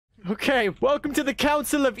Okay, welcome to the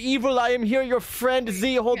Council of Evil. I am here, your friend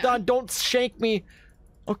Z. Hold on, don't shank me.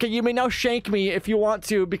 Okay, you may now shank me if you want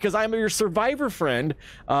to, because I'm your survivor friend.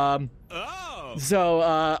 So,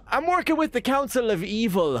 I'm working with the Council of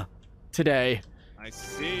Evil today. I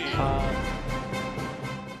see. My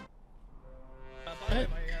partner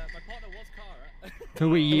was Cara. Who are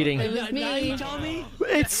we eating? It was me.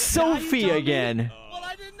 It's Sophie again. Well,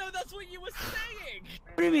 I didn't know that's what you were saying.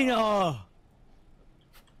 What do you mean, oh?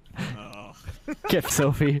 Gift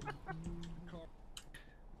Sophie.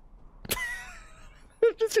 I'm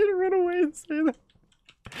just gonna run away and say that.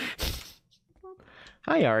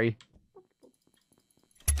 Hi, Ari.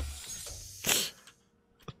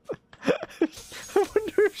 I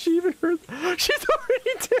wonder if she even heard. She's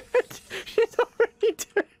already dead. She's already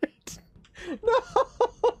dead. No.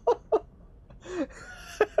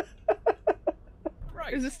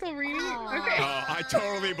 Right. Is it still reading? Okay. Oh, I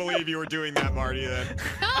totally believe you were doing that, Marty. Then.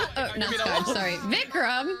 Oh, not Scotch, sorry.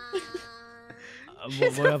 Vikram!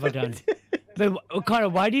 What have I done? But, Connor,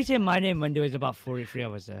 why do you say my name when there was about 43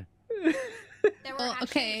 of us there? Well,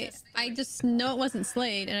 okay, I just know it wasn't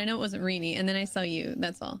Slade, and I know it wasn't Rini, and then I saw you,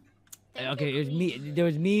 that's all. Okay, it was me. There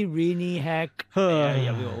was me, Rini, Heck.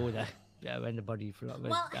 Yeah, we were all there. Yeah, when the body flew up.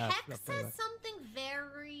 Well, Heck says something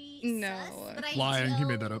very sus, but I Lying, he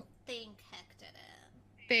made that up. think Heck did it.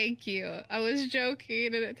 Thank you. I was joking,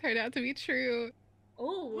 and it turned out to be true.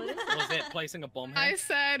 Oh, what is Was it placing a bomb here? I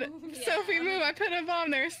said, Sophie, move. I put a bomb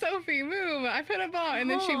there. Sophie, move. I put a bomb, and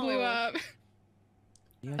then she blew up.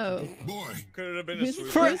 Oh. Boy. Could have been a sweet.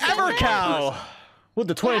 Forever Cow with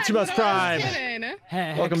the 22 months prime.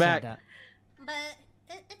 Welcome back. But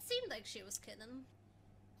it seemed like she was kidding.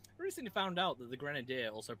 I recently found out that the Grenadier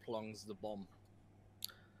also prolongs the bomb.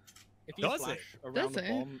 If you Does flash it? around Does the it?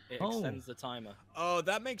 bomb, it extends the timer. Oh,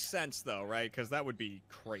 that makes sense though, right? Because that would be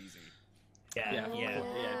crazy. Yeah.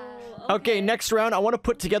 Okay, next round, I want to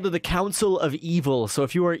put together the Council of Evil. So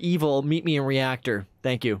if you are evil, meet me in Reactor.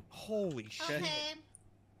 Thank you. Holy shit. Okay.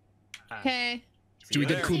 Okay. Do we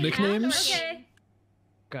get cool nicknames?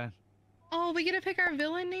 Okay. Oh, we get to pick our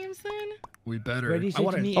villain names then? We better. Ready, I set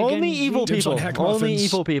want to meet Only again, evil Z? Dibs on people. heck Only muffins.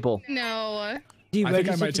 evil people. No. D, I ready think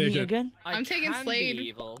I set might to take meet it. again? I'm taking can Slade. be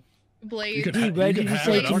evil. Blade. You can, D, you ready can to have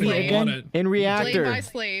say it. to I don't me know if I again? want it. In Blade Reactor, by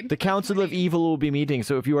Slade. the Council of Evil will be meeting.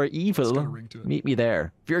 So if you are It's got a evil, ring to it. meet me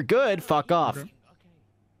there. If you're good, fuck off. Okay. Okay.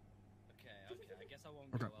 I guess I won't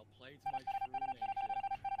Okay. go. I'll play to my true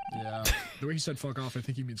nature. Yeah. The way he said fuck off, I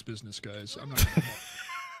think he means business, guys. I'm not gonna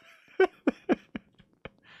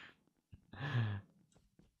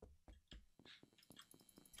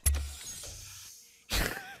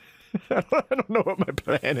I don't know what my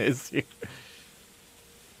plan is here.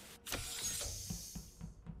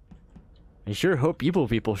 I sure hope evil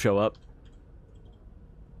people show up.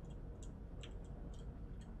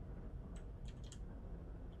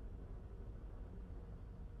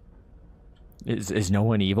 Is no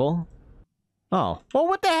one evil? Oh. Well,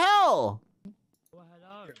 what the hell?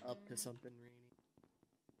 You're up to something, Rainy.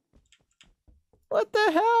 What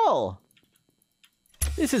the hell?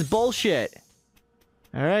 This is bullshit.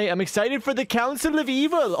 Alright, I'm excited for the Council of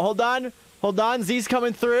Evil. Hold on. Hold on. Z's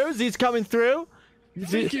coming through. Z's coming through. You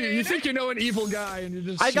think you know an evil guy and you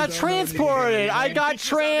just... I got transported. I got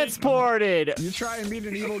transported. You try and meet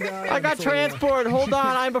an evil guy. I got transported. Hold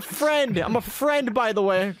on. I'm a friend. I'm a friend, by the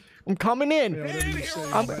way. I'm coming in.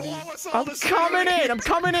 I'm coming in. I'm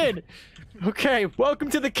coming in. Okay, welcome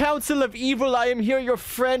to the Council of Evil. I am here, your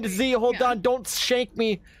friend Z. Hold on. Don't shank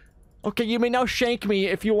me. Okay, you may now shank me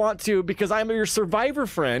if you want to, because I'm your survivor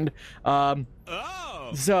friend. So,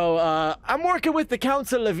 I'm working with the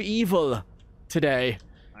Council of Evil today.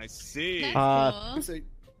 I see. That's cool.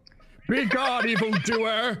 Be gone, evil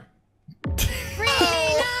doer.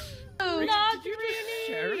 Not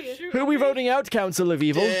Rini! Who are we voting out, Council of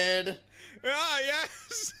Evil? Dead. Ah,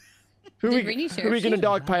 yes. Who are we gonna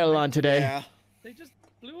dogpile on today? Yeah. They just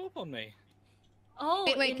blew up on me. Oh,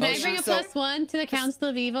 Wait, can I bring a +1 to the Council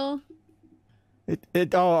of Evil?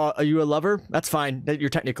 Oh, are you a lover? That's fine. You're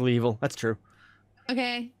technically evil. That's true.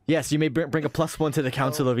 Okay. Yes, you may bring a +1 to the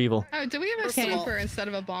Council of Evil. Oh, do we have a First of all- sniper instead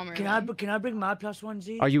of a bomber? Can I bring my +1,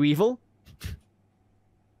 Z? Are you evil?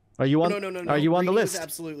 Are you on? No. Are you on the Rini list? is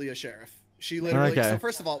absolutely a sheriff. She literally. Okay. So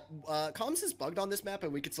first of all, comms is bugged on this map,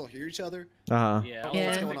 and we can still hear each other. Uh-huh. Yeah. Yeah.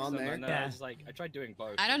 What's going on there? And then I was like, I tried doing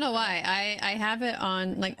both. I don't know why. I have it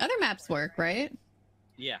on, like, other maps work, right?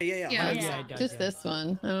 Yeah. Yeah. Yeah. Just this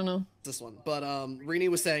one. I don't know. This one. But Rini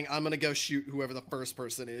was saying, I'm gonna go shoot whoever the first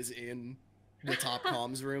person is in the top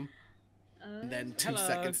comms room. And then 2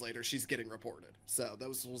 seconds later, she's getting reported. So that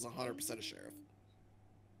was 100% a sheriff.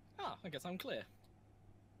 Ah, I guess I'm clear.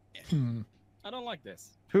 I don't like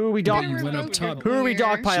this. Who are we dog? You went up top. Who are we So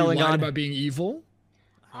you dogpiling lied on? about being evil?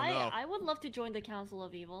 I don't know. I would love to join the Council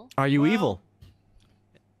of Evil. Are you Well- evil?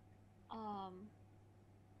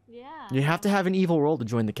 Yeah. You have to have an evil role to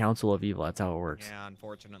join the Council of Evil. That's how it works. Yeah,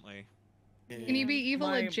 unfortunately. Can you be evil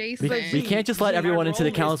My- adjacent? We can't just let My everyone into the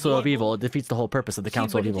role is Council of what- Evil. It defeats the whole purpose of the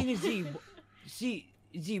Council of but Evil. The thing is,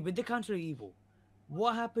 Z, with the Council of Evil,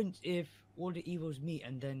 what happens if all the evils meet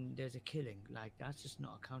and then there's a killing? Like, that's just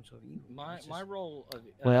not a Council of Evil. My That's my just- role of,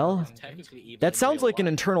 Well, is technically evil That in sounds real like an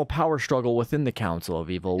life. internal power struggle within the Council of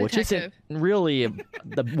Evil, which isn't Detective. really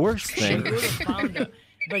the worst You're thing. the founder.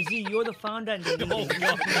 But Z, you're the founder and the No, leader.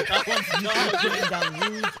 that one's not. Putting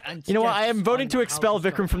down rules and You know what? I am steps voting on to how expel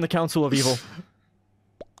to Vikram from the Council of Evil.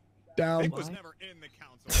 Down. Vic was Why? never in the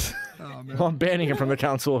council. Oh, man. Well, I'm banning him from the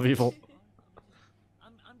Council of Evil.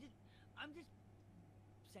 I'm just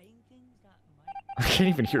saying things that I might. can't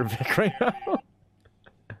even hear Vic right now. All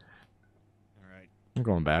right. I'm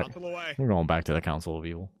going back. Out of the way. I'm going back to the Council of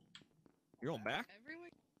Evil. You're going back? Everyone-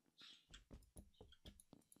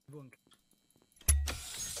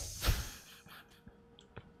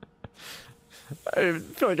 I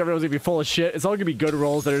feel like everyone's gonna be full of shit. It's all gonna be good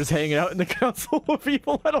roles that are just hanging out in the Council of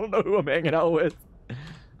Evil. I don't know who I'm hanging out with.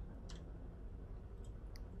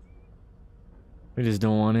 We just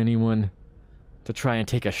don't want anyone to try and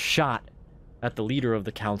take a shot at the leader of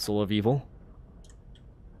the Council of Evil.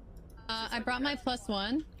 I brought my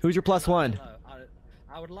 +1. Who's your +1?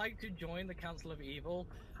 I would like to join the Council of Evil.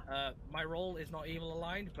 My role is not evil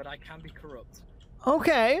aligned, but I can be corrupt,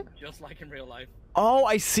 Okay. just like in real life. Oh,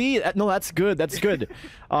 I see. No, that's good. That's good.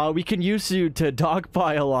 We can use you to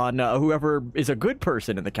dogpile on whoever is a good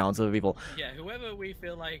person in the Council of Evil. Yeah, whoever we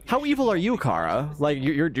feel like. How should evil not are be you, corrupt. Kara? Like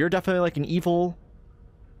you're definitely like an evil.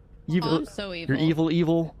 Oh, I'm so evil. You're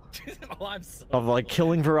evil Oh, I'm so of like evil.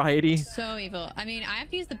 killing variety. So evil. I mean, I have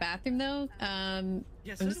to use the bathroom though.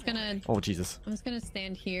 Yes, I'm just gonna. Oh Jesus. I'm just gonna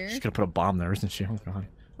stand here. She's gonna put a bomb there, isn't she? Oh god.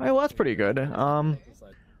 All right, well that's pretty good.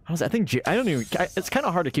 I think I don't even. It's kind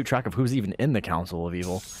of hard to keep track of who's even in the Council of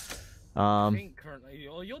Evil. I think currently,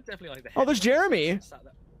 you're definitely like the. Oh, there's head Jeremy. sat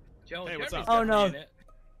there. Joe, Hey, what's Jeremy's up? Oh, no. definitely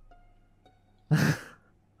in it.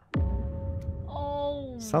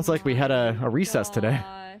 Oh. Sounds like we had a recess today.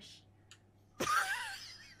 gosh.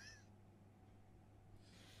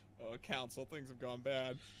 Oh, council, things have gone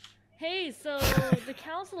bad. Hey, so the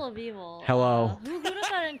Council of Evil. Hello. Who does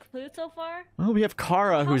that include so far? Well, we have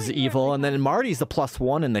Kara, who's Probably evil, and then Marty's the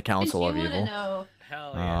 +1 in the Council of you wanna Evil. know,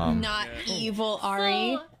 Hell yeah. not yeah. evil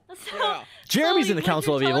Ari. So, Yeah. Jeremy's in the what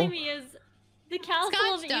Council of you're Evil. telling me is the Council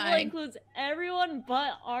Scotch of Evil died. includes everyone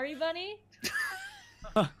but Ari Bunny?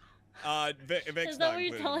 Vic's Is that not what you're included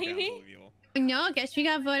in the telling me? Council of Evil. No, guess we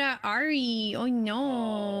got vote out Ari. Oh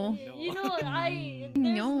no. No. You know, there's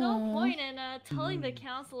No. no point in telling the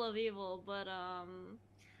Council of Evil, but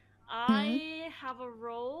I have a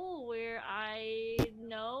role where I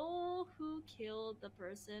know who killed the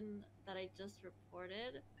person that I just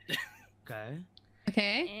reported, Okay.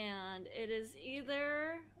 Okay. and it is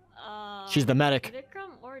either She's the medic.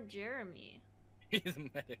 Vikram or Jeremy. He's a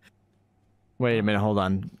medic. Wait a minute, hold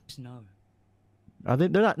on. No. Are they?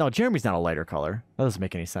 They're not. No, Jeremy's not a lighter color. That doesn't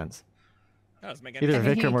make any sense. That doesn't make Either any I sense.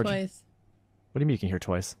 can hear Vikram you or- twice. What do you mean you can hear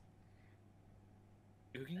twice?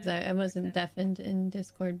 'Cause I wasn't deafened in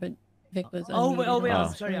Discord, but Vic was. Oh wait, unmuted wait. on Oh.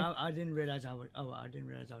 I'm sorry. Discord. I didn't realize I was. Oh, I didn't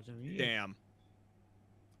realize I was on mute. Damn.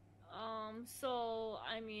 So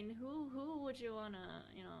I mean, who would you wanna,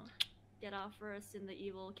 get off first in the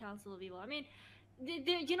evil Council of Evil? I mean,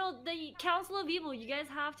 the Council of Evil. You guys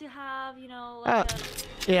have to have, like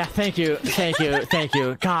Yeah, thank you, thank you, thank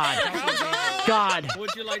you. God, God.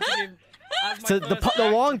 Would you like to give? as my So the first the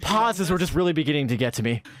act, long would you pauses were want just really beginning to get to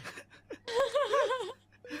me.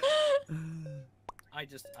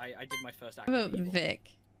 this? I did my first act. How of about evil. Vic?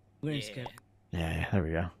 We're gonna Yeah. skip. Yeah, there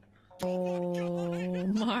we go. Oh,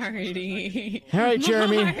 Marty. All right,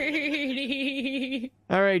 Jeremy. Marty.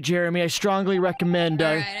 All right, Jeremy. I strongly recommend.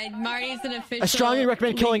 All right, Marty's an official. I strongly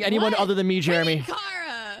recommend killing anyone What? other than me, Jeremy.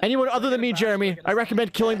 Kara. Anyone other than me, Jeremy. I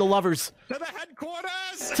recommend killing the lovers. To the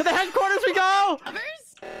headquarters! To the headquarters we go. Lovers?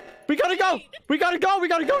 We gotta go. We gotta go. We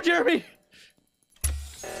gotta go, Jeremy.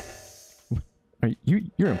 You're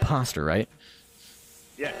an imposter, right?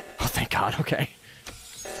 Yeah. Oh, thank God. Okay.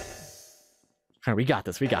 All right, we got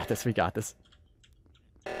this. We got this. We got this.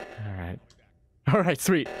 All right. All right,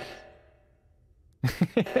 sweet.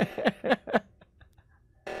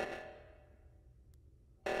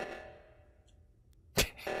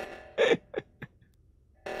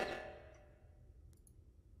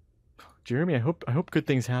 Jeremy, I hope good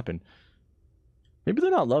things happen. Maybe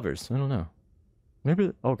they're not lovers. I don't know.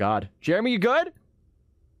 Maybe. Oh God, Jeremy, you good?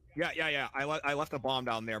 Yeah. I left a bomb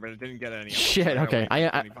down there, but it didn't get any. Shit. Okay. I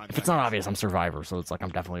I if it's not obvious, I'm Survivor, so it's like I'm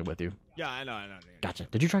definitely with you. Yeah, I know. Gotcha.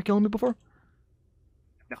 Did you try killing me before?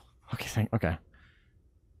 No. Okay. Okay.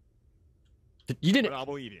 You didn't. But I'll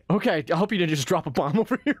believe you. Okay. I hope you didn't just drop a bomb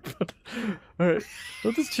over here. But... All right.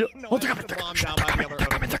 Let's just chill. No, Oh, I they're coming. left the bomb down by the other. They're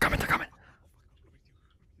coming. They're coming.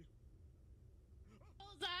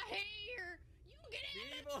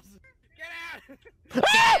 Get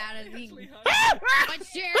out of here.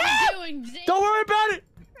 What's Jeremy doing, Zeke? Don't worry about it.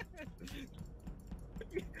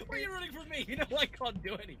 Why are you running from me? You know I can't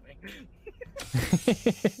do anything.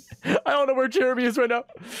 I don't know where Jeremy is right now.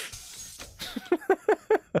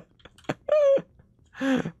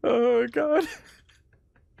 Oh god.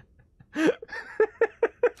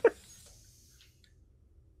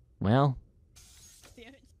 Well. Damn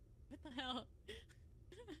it. What the hell?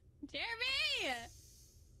 Jeremy!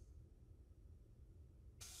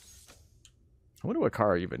 I wonder what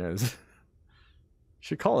car even is.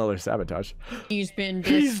 Should call another sabotage. He's been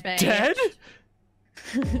He's dispatched. dead?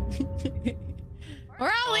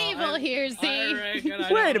 We're all evil here, Z.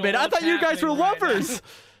 Wait a minute, I thought you guys were lovers.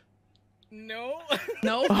 No.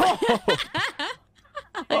 No. Oh.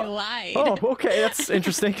 I lied. Oh, okay, that's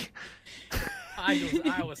interesting.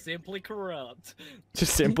 I was simply corrupt.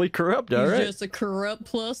 Just simply corrupt, He's alright. just a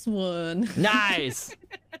corrupt +1. Nice.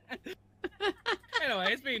 Anyway,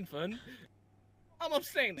 it's been fun. I'm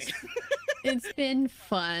abstaining. It's been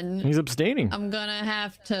fun. He's abstaining. I'm gonna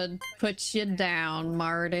have to put you down,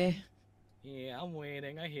 Marty. Yeah, I'm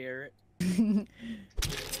waiting. I hear it.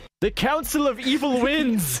 The Council of Evil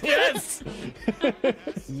wins! Yes! Wow.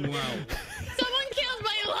 Someone killed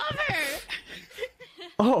my lover!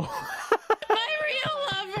 Oh. My real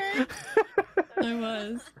lover! I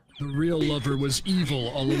was. The real lover was evil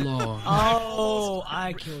all along. Oh,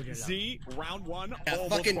 I killed your lover. Z, round 1, Yeah,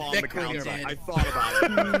 almost fucking bombed the Vic really council. did. I thought about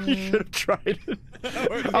it. You should have tried it.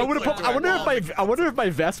 I would have. I wonder if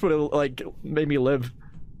my vest would have like made me live.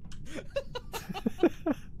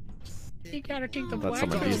 You gotta take the That's black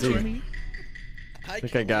someone off, easy. Jimmy. I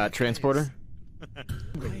think I got transporter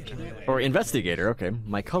or investigator. Okay,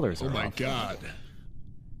 my colors are Oh my off. god.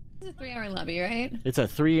 It's a 3-hour lobby, right? It's a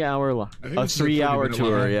 3-hour, I think a this is a 3-hour 30-minute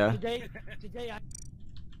tour. lobby. Yeah. Today I...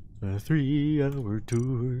 A 3-hour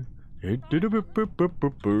tour. A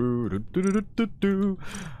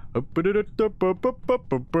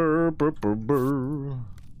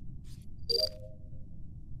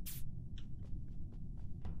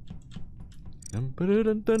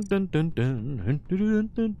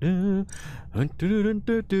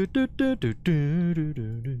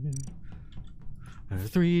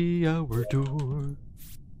 3-hour tour.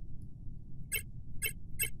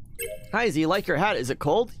 Hi, Z, like your hat. Is it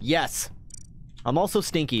cold? Yes. I'm also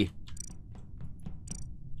stinky.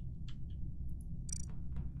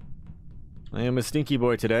 I am a stinky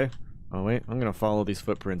boy today. Oh wait, I'm gonna follow these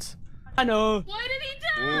footprints. I know. What did he do?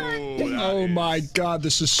 Ooh, that Oh is- my god,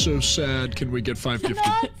 this is so sad. Can we get 550?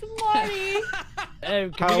 That's Marty.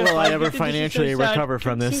 How will I ever financially recover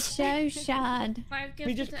from this? So sad.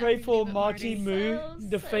 We just pray for Marty Moo,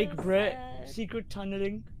 the fake Brit, secret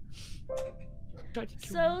tunneling. Tried to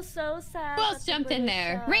kill So sad. Who else that the jumped in British,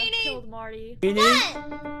 there? Rainy? Killed Marty.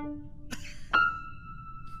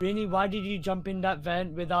 Rini, why did you jump in that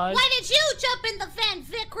vent with us? Why did you jump in the vent,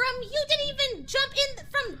 Vikram? You didn't even jump in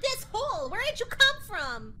from this hole. Where did you come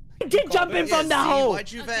from? I did jump in from the hole!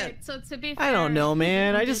 Why'd you vent? So to be fair, I don't know,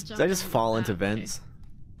 man. I you did just jump fall in into that. vents.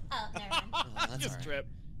 Oh, there. Oh, that's Just alright. trip.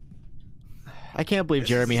 I can't believe This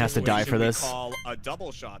Jeremy is a has to die situation for we this. Call a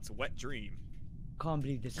double shot's wet dream. Can't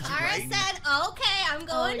believe this is Ara happening. said, okay, I'm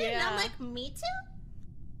going in. And I'm yeah. like, me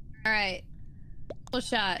too? Alright. Full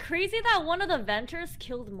shot. Crazy that one of the venters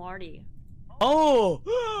killed Marty. Oh!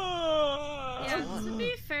 Yeah, to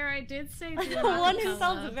be fair, I did say do The not one who tell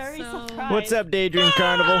sounds us, very so surprised. What's up, Daydream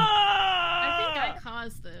Carnival? I think I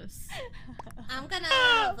caused this. I'm gonna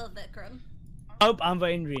vote Vikram. Oh, I'm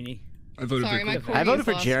voting Rini. I voted Sorry, for my Clifford. I voted corgis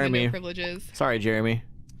for lost Jeremy. window privileges. Sorry, Jeremy.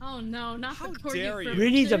 Oh no, not How the corgi dare you.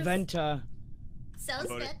 Rini's a privileges. venter. So's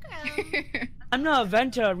Voted. Vikram. I'm not a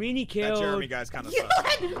venter. Rini That killed. Jeremy guy's kind of You sus.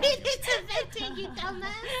 admitted to venting, you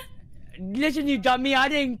dumbass. Listen, you dummy. I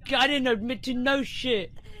didn't admit to no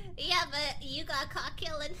shit. Yeah, but you got caught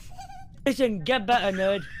killing. Listen, get better,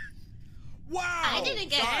 nerd. Wow! I didn't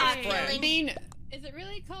get Sorry, caught friend. killing. I mean, is it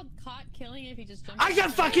really called caught killing if you just jump? I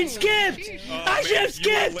got fucking skipped. Oh, I should man, have you would've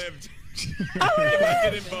skipped. lived. You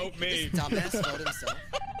didn't vote me. This dumbass voted himself.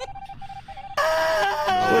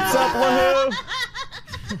 What's up, Wahoo?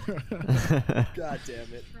 God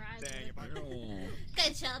damn it. Dang, if I-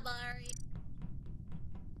 Good job, Ari.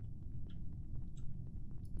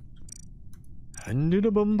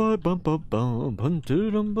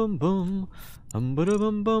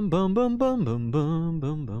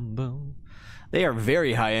 They are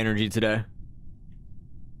very high energy today.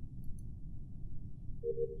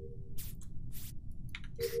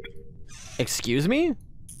 Excuse me?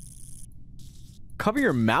 Cover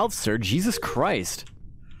your mouth, sir. Jesus Christ.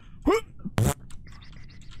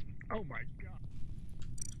 Oh my god.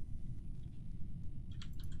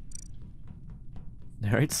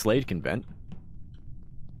 Alright, Slade can vent.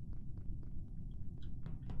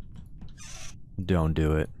 Don't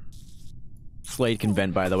do it. Slade can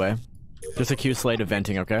vent, by the way. Just accuse Slade of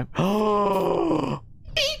venting, okay?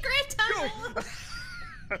 Secret tunnel!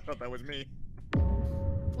 I thought that was me.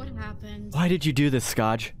 What happened? Why did you do this,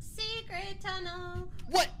 Scotch? Secret tunnel.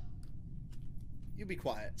 What? You be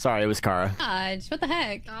quiet. Sorry, it was Kara. God, what the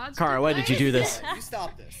heck? Kara, why did you do this? You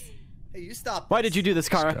stop this. Hey, you stop. Why did you do this,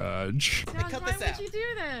 Kara? Scotch. Hey, cut this out. Why would you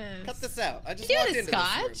do this? Cut this out. I just Do walked this, into this room.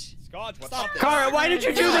 Scotch. Scotch, what's Stop up? this. Kara, why did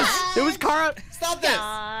you do this? It was Kara. Stop this.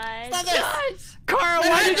 Stop this. Kara, I've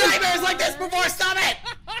why had did you? nightmares like this before. Stop it.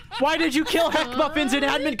 Why did you kill Heck Muffins in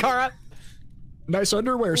admin, Kara? Nice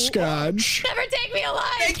underwear, Scotch. Never take me alive!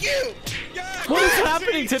 Thank you. What is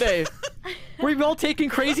happening today? We've all taken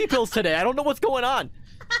crazy pills today. I don't know what's going on.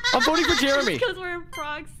 I'm voting for Jeremy. Because we're in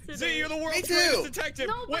Prox today. Z, you're the Me world's too. greatest detective.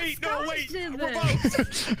 No, but wait, Scotch did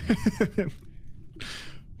revoked.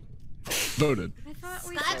 Voted. I thought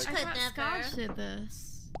we Scotch I could thought never. Scotch did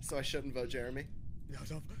this. So I shouldn't vote Jeremy.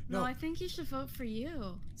 No, I think you should vote for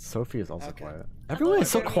you. Sophie is also Okay. quiet. Everyone is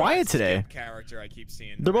so quiet today. Character I keep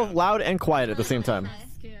seeing. They're both loud and quiet at the same time.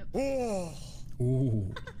 Skip. Oh.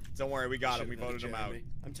 Ooh. Don't worry, we got him. We Should've voted him out. Jeremy.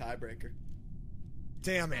 I'm tiebreaker.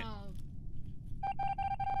 Damn it. Oh,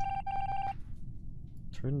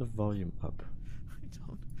 Turn the volume up.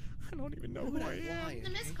 I don't even know Who who would I I am. lie? I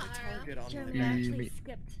miss Pick the Kara. target on Jeremy that. actually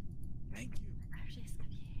skipped. Thank you. Actually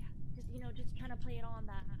skipped, yeah. Just, just trying to play it on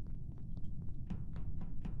that.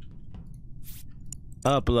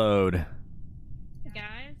 Upload.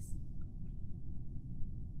 guys.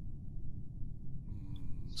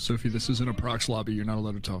 Sophie, this isn't a prox lobby. You're not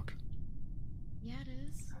allowed to talk. Yeah, it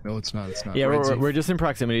is. No, it's not. It's not. Yeah, Right, we're, Sophie? we're just in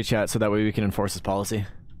proximity chat so that way we can enforce this policy.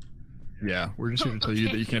 Yeah, we're just here to tell you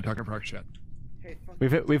that you can't talk in prox chat. Hey, fuck.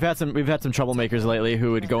 We've had some troublemakers lately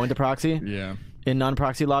who would go into proxy Yeah. in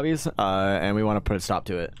non-proxy lobbies, and we want to put a stop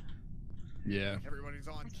to it. Yeah. Everybody's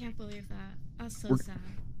on. I can't believe that. That's so We're- sad.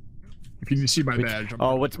 If you can see my badge.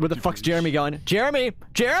 Oh, where the fuck's Jeremy going? Jeremy!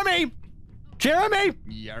 Jeremy! Jeremy!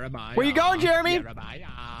 Jeremiah. Where you going, Jeremy? Jeremiah.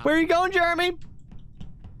 Where are you going, Jeremy?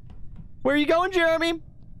 Where are you going, Jeremy?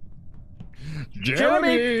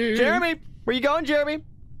 Jeremy. Jeremy! Where you going, Jeremy?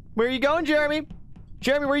 Where are you going, Jeremy?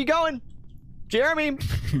 Jeremy, where you going? Jeremy!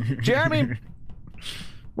 Jeremy!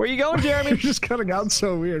 Where you going, You're Jeremy? just cutting out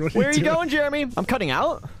so weird. What Where are you doing? going, Jeremy? I'm cutting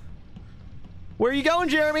out? Where are you going,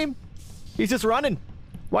 Jeremy? He's just running.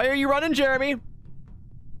 Why are you running, Jeremy?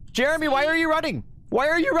 Jeremy, why are you running? Why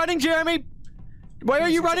are you running, Jeremy? Why are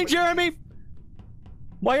you running, Jeremy?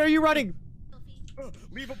 Why are you running?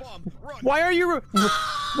 Leave a bomb. Run. Why are you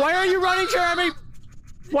running, Jeremy?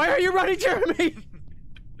 Why are you running, Jeremy?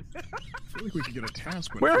 I feel like we could get a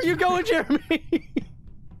task. Where are you going, Jeremy?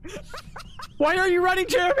 Why are you running,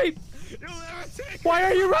 Jeremy? You'll never take Why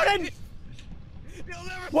are you running? You'll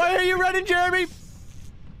never Why are you running, Jeremy?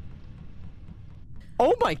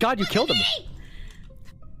 Oh my god, you killed him.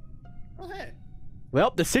 Oh, hey.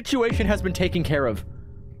 Well, the situation has been taken care of.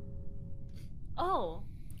 Oh.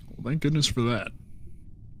 Well, thank goodness for that.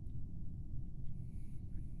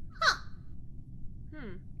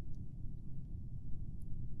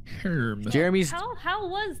 Hmm. Jeremy's How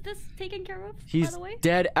was this taken care of, by he's the way?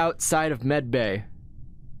 dead outside of Med Bay.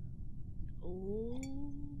 Oh.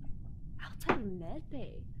 Outside of Med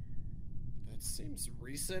Bay. That seems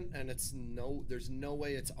recent, and there's no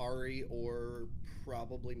way it's Ari or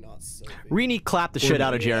probably not Sophie. Rini clapped the shit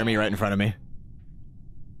out of Jeremy right in front of me.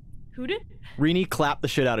 Who did? Rini clapped the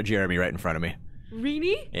shit out of Jeremy right in front of me.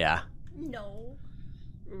 Rini? Yeah. No.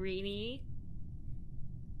 Rini?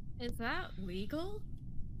 Is that legal?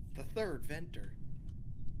 The third venter.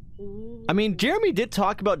 Ooh. I mean, Jeremy did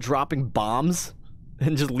talk about dropping bombs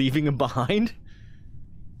and just leaving them behind.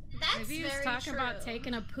 That's Maybe he was very talking true. about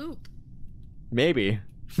taking a poop. Maybe.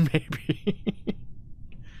 Maybe.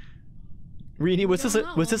 Rini, was this don't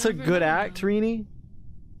know. was this a We'll never good know. act, Rini?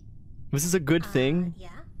 Was this a good thing? Yeah.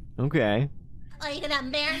 Okay. Are you gonna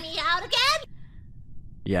bear me out again?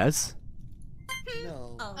 Yes.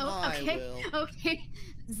 No. Oh. Oh, I okay. will. Okay.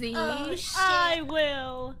 Z. Oh shit. I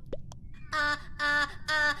will.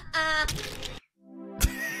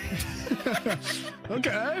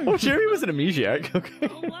 Okay. Oh, Jeremy was an amnesiac. Okay.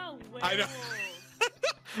 Oh, wow. I know.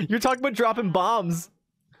 You're talking about dropping bombs.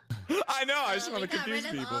 I know. I just want to got confuse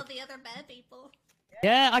rid of people. all the other bad people.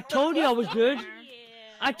 Yeah, I told you I was good.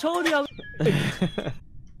 I told you I was.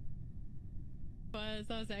 That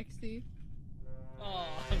was actually.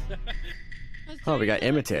 Oh, we got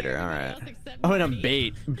imitator. All right. Oh, and I'm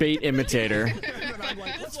bait imitator.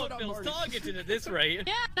 This one feels targeted at this rate.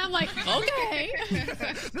 Yeah, and I'm like, okay.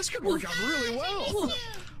 This could work out really well.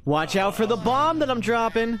 Watch out for the bomb that I'm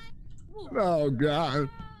dropping. Oh god.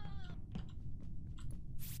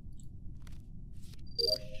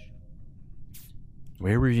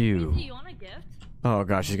 Where were you? You want a gift? Oh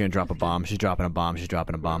gosh, she's gonna drop a bomb. She's dropping a bomb. She's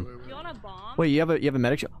dropping a bomb. You want a bomb? Wait, you have a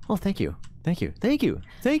medic? Oh, thank you. Thank you. Thank you.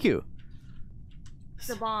 Thank you.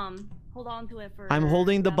 The bomb. Hold on to it for. I'm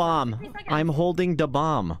holding the bomb. 3 seconds. I'm holding the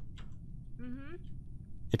bomb. Mhm.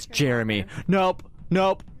 It's Jeremy. Nope.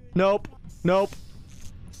 Nope. Nope. Nope.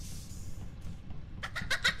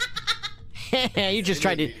 you just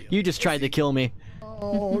tried to kill me.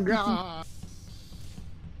 Oh god.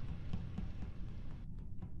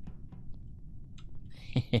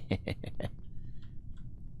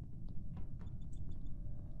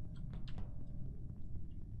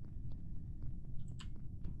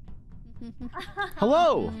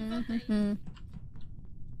 Hello.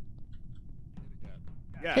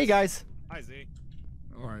 Yes. Hey guys. Hi, Z.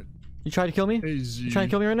 All right. You trying to kill me? Hey Z. You trying to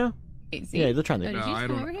kill me right now? Wait, Yeah, they're trying to. Oh, No, did you I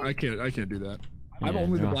come over don't. here? I can't do that. I'm Yeah,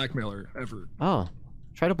 only the no. blackmailer ever. Oh,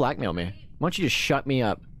 try to blackmail me. Why don't you just shut me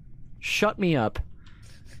up? Shut me up.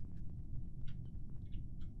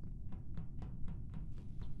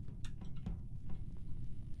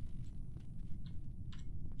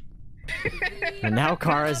 And now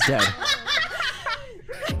Kara's dead.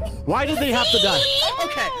 Why did they have to die?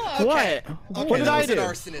 Okay. What? What did that I was an do?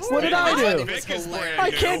 arsonist. What did I do? Vic is brand I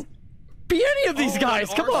new. can't be any of these guys.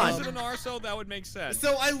 Come Is on. it an Arso? That would make sense.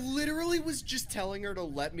 So I literally was just telling her to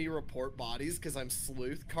let me report bodies because I'm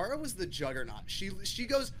sleuth. Kara was the juggernaut. She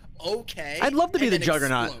goes okay. I'd love to be and the then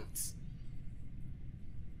juggernaut. explodes.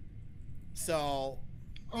 So,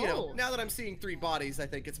 you know, now that I'm seeing 3 bodies, I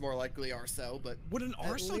think it's more likely Arso. But Would an at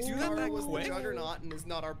Arso least do that Kara was the quick? juggernaut and is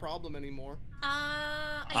not our problem anymore.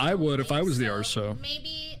 I would if I was the Arso.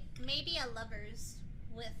 Maybe a lovers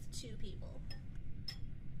with 2 people.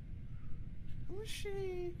 Who was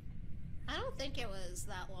she? I don't think it was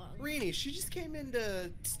that long. Rini, she just came into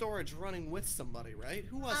storage running with somebody, right?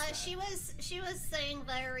 Who was that? She was saying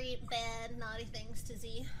very bad, naughty things to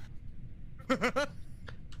Z.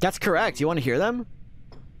 That's correct. You want to hear them?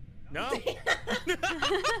 No.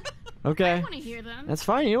 Okay. I want to hear them. That's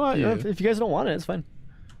fine. You know what? Yeah. If you guys don't want it, it's fine.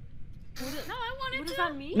 No, I wanted What does to.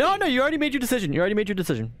 that mean? No, no, you already made your decision. You already made your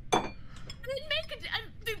decision. I didn't make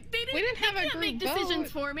they didn't. We didn't have they a can't make group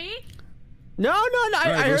decisions vote. for me. No, no, no. I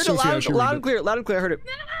Alright, heard it Sophie, I loud, should loud read and clear. Loud and clear. I heard it.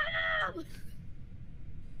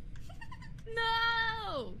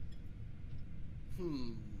 No.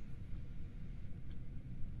 No.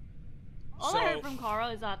 All I heard from Kara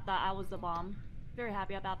is that I was the bomb. Very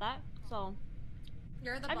happy about that. So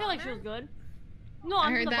You're the I feel like she was bomber? good. No, I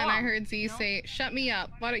I'm heard the that and bomb. I heard Z say, "Shut me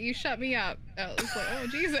up. Why don't you shut me up?" I was like, "Oh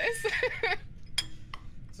Jesus."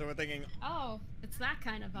 So we're thinking Oh, it's that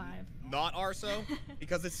kind of vibe. not Arso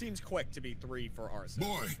because it seems quick to be 3 for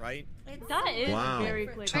Arso, right? That is Wow. very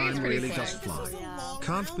quick. Time Very really quick. does fly. Yeah.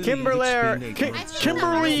 Can't believe Kimberly, it's been 8 months.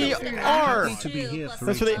 Kimberly R. Happy to be here Plus 3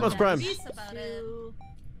 That's for the times. Atmos Prime. Peace about it.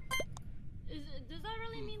 Does that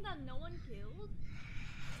really mean that no one killed?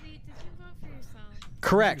 Did you vote for yourself?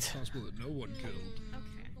 Correct. It's possible that no one killed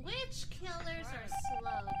Okay. Which killers are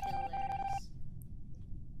slow killers?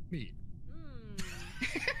 me.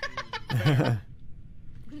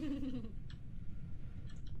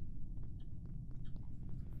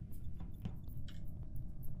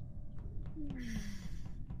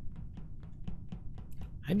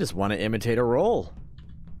 I just want to imitate a role.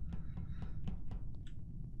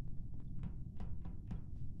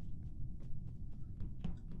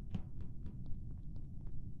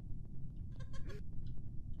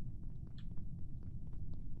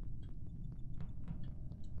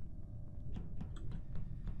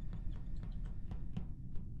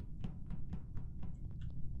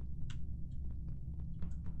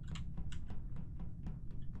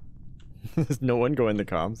 Does no one go in the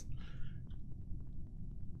comms?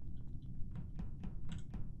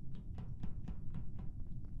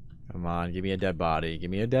 Come on, give me a dead body. Give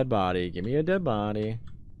me a dead body. Give me a dead body.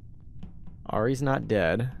 Ari's not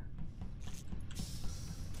dead.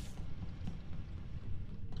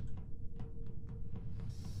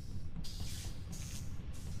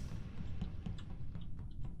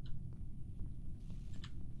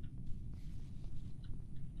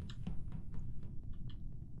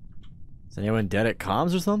 Is anyone dead at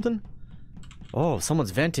comms or something? Oh,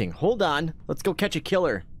 someone's venting. Hold on. Let's go catch a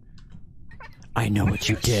killer. I know what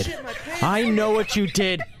you did. I know what you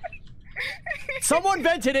did. Someone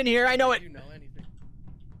vented in here. I know it.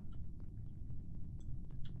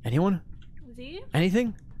 Anyone? Z?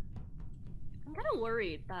 Anything? I'm kind of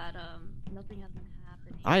worried that nothing has been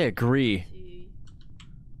happening. I agree.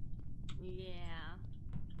 Yeah.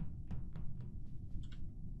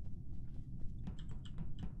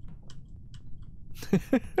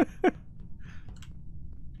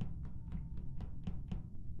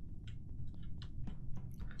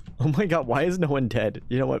 Oh my god, why is no one dead?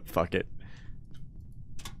 You know what? Fuck it.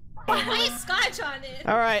 Why is Scotch on it?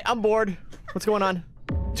 Alright, I'm bored. What's going on?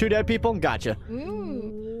 2 dead people? Gotcha.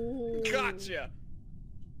 Ooh. Gotcha.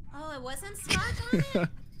 Oh, it wasn't Scotch on it?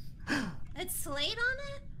 It's Slade on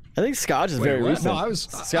it? I think Scotch is very recent. No, I was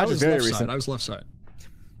very left recent. side. I was left side.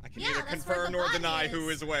 I can neither confirm nor deny who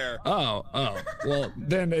is where. Oh. Well,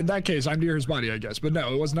 then in that case, I'm near his body, I guess. But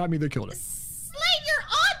no, it was not me that killed him. Slade, you're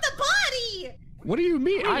on the body! What do you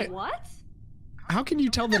mean? Wait, what? How can you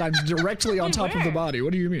tell that I'm directly on top of the body?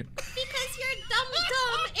 What do you mean? Because your dumb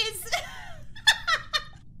is...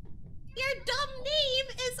 your dumb name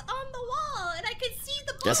is on the wall, and I can see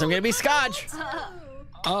the ball. Guess I'm gonna be Scotch.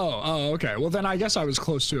 Oh, okay. Well, then I guess I was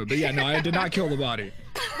close to it. But yeah, no, I did not kill the body.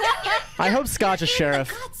 I hope Scotch is sheriff.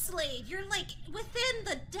 Gut Slade, you're like within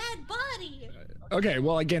the dead body. Okay,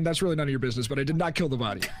 well, again, that's really none of your business, but I did not kill the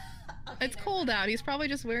body. It's cold out. He's probably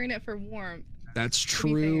just wearing it for warmth. That's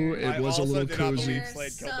true. It was a little cozy.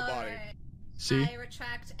 Slade killed the body. See? I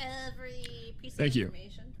retract every piece Thank of you.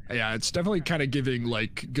 information. Yeah, it's definitely kind of giving,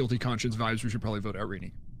 like, guilty conscience vibes. We should probably vote out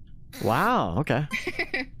Rini. Wow, okay.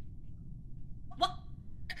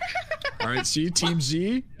 All right, see, Team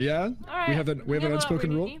Z. Yeah, right, we have an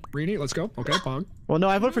unspoken rule. Rini, let's go. Okay, Pong. Well, no,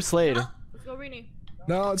 I voted for Slade. Let's go, Rini.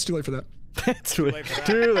 No, it's too late for that. It's too late.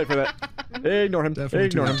 Too late for that. Ignore him. Definitely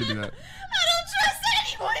too Ignore late him. to do that. I don't trust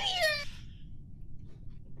anyone here.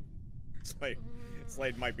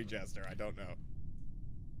 Slade might be Jester. I don't know.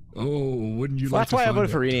 Oh, wouldn't you Well, like that's why I to voted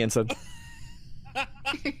find for out? Rini instead.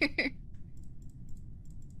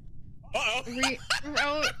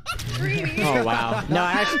 Rini. Oh wow. No,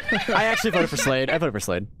 I actually voted for Slade. I voted for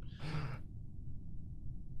Slade.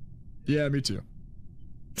 Yeah, me too.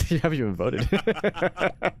 You haven't even voted.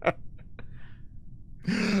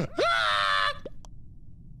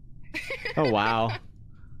 Oh wow.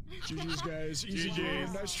 GG's, guys. Easy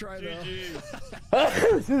game. Nice try, though.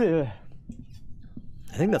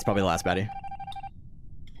 I think that's probably the last baddie.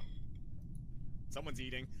 Someone's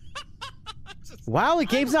eating. Wow, the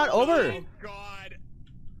game's not over.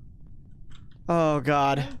 Oh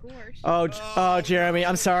god. Oh god. Oh, Jeremy,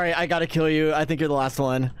 I'm sorry. I gotta kill you. I think you're the last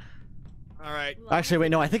one. All right. Actually,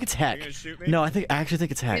 wait. No, I think it's Heck. You're gonna shoot me? No, I actually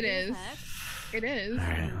think it's Heck. It is. It is. All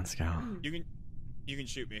right, let's go. You can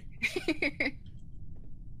shoot me.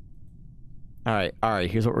 All right.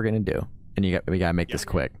 Here's what we're gonna do, and we gotta make this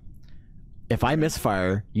quick. If I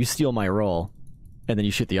misfire, you steal my roll, and then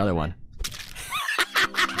you shoot the other one.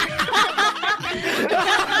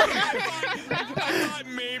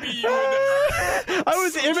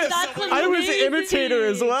 I was imitator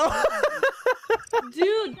as well.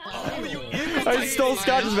 Dude. I stole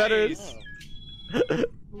Scotch's veterans.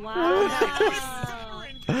 Wow.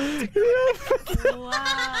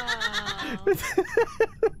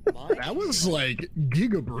 That was like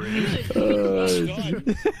gigabrain.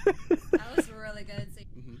 That was really good.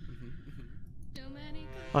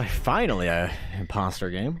 Oh, finally a imposter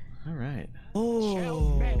game. All right.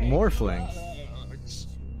 Oh, Morphling.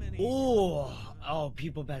 Oh,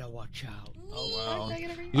 people better watch out. Oh wow.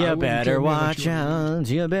 You better watch out.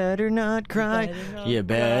 You better not cry. You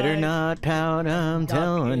better not pout. I'm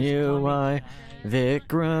telling you why.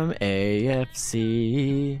 Vikram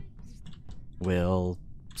AFC will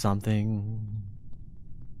something.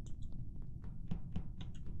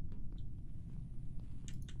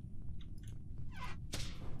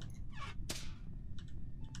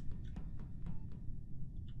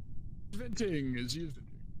 Venting is used.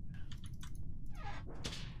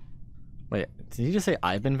 Wait, did he just say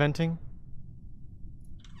I've been venting?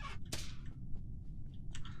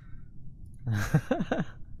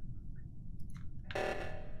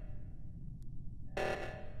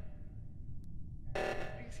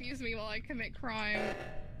 Excuse me while I commit crime.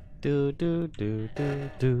 Do do do do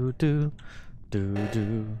do do do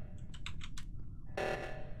do.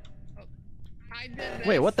 I did this.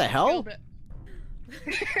 Wait, what the hell? Killed it.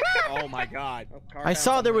 Oh my god. I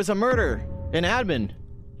saw there was a murder in admin.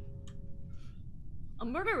 A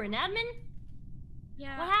murder in admin?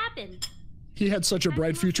 Yeah. What happened? He had such a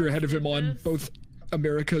bright future ahead of him on both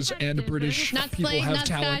America's and British Not people Slade, have not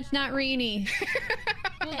talent. Scotch, not Reenie.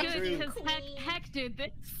 Well, good, because Heck did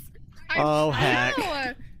this. Oh, heck.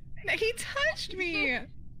 No, he touched me.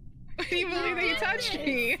 Can you believe that he touched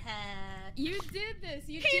me? You did this.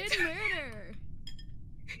 You did murder.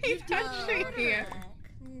 He touched me.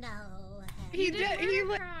 No. He did. He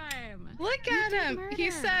crime. look at him.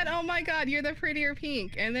 He said, "Oh my God, you're the prettier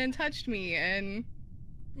pink," and then touched me. And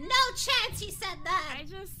No chance he said that.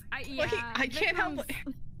 well, I can't help it.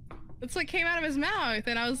 It's like came out of his mouth,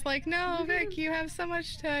 and I was like, "No, Vic, you have so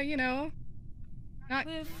much to, you know, not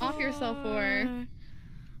off yourself for."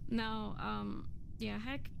 No, yeah,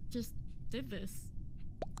 Heck just did this.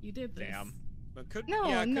 You did this. Damn. But could, No,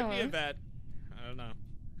 yeah, it could no. be a vet. I don't know.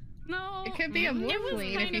 No, It could be a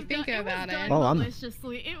morphine if you think about it. Well,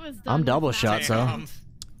 I'm double shot, so. Damn.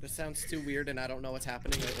 This sounds too weird, and I don't know what's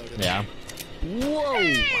happening. I voted. Yeah. Whoa!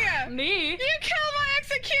 Hey! Me? You killed my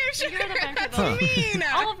execution. You're the That's Huh. mean.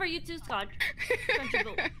 All over you too, Scott.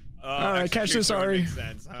 All right, catch this, execution Ari. makes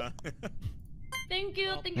sense, huh? Thank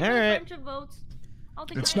you. Thank you All for the right. friendship votes. I'll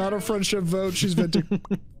take It's the not a friendship vote. She's venting.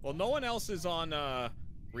 Well, no one else is on Think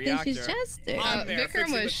reactor. she's Jester. I'm there, Vikram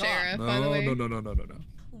fixing was the top. sheriff, by the way. No.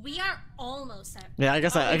 We are almost at. Yeah, I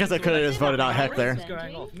guess I could have just voted out Heck there.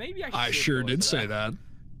 Going off. Maybe I sure did say that.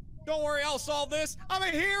 Don't worry, I'll solve this. I'm a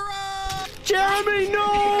hero. Jeremy,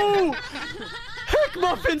 no! Heck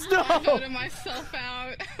muffins, I no! voted myself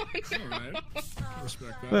out. Oh, no. Alright.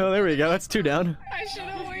 Respect that. Well, there we go. That's 2 down. I should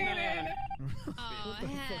have waited. Oh,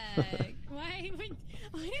 heck. Why do people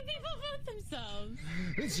vote themselves?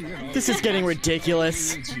 It's, you know, This is getting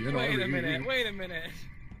ridiculous. it's, you know, Wait a minute. Wait a minute.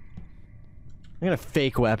 I'm gonna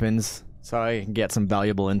fake weapons so I can get some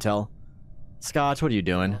valuable intel. Scotch, what are you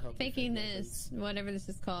doing? Faking this, whatever this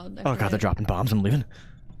is called. I Oh god, forget. they're dropping bombs. I'm leaving.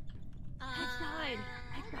 Heck died.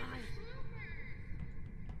 Heck died.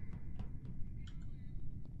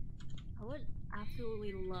 I would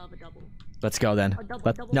absolutely love a double. Let's go then. A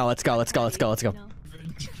double, double. No, let's go. Let's go. Let's go. Let's go. You know?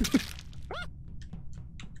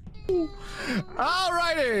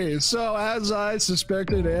 Alrighty, so as I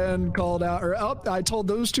suspected and called out, or I told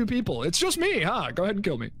those 2 people, it's just me, huh? Go ahead and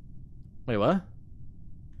kill me. Wait, what?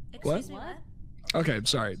 Excuse me, what? Okay,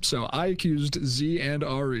 sorry. So I accused Z and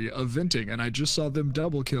Ari of venting, and I just saw them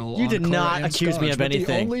double kill. You on did Kara not and accuse me Scotch, of but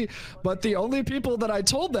anything. But the only people that I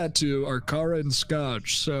told that to are Kara and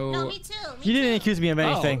Scotch. So No, me too. You didn't accuse me of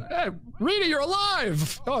anything. Oh, hey, Rita, you're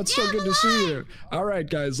alive! Oh, it's so good to see you. All right,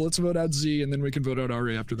 guys, let's vote out Z, and then we can vote out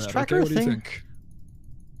Ari after that. track Okay, what do you everything. think?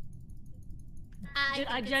 Dude,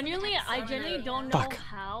 I genuinely don't know Fuck.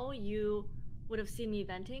 how you would have seen me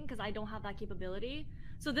venting because I don't have that capability.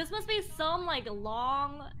 So this must be some like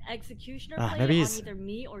long executioner play maybe on he's- either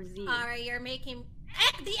me or Z. Ari, you're making.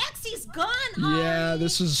 The XC's gone. Yeah,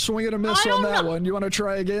 this is swing and a miss I on don't that know. one. You want to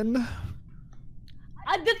try again?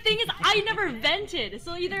 The thing is, I never vented.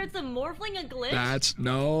 So either it's a morphling, a glitch.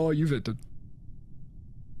 No, you vented.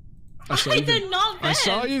 I you did vent. not vent. I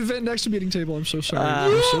saw you vent next to meeting table. I'm so sorry.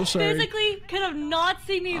 I'm You so sorry. physically could have not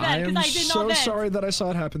seen me I vent am because I did so not vent. sorry that I saw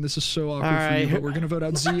it happen. This is so awkward All for you, right. but we're gonna vote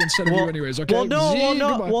out Z instead of you anyways, okay? Well, no, Z, well, no,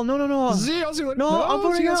 goodbye. well, no. Z, I'll see you later. No, I'm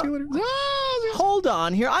voting Z, I'll out. see you later. No, Hold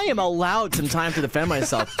on here. I am allowed some time to defend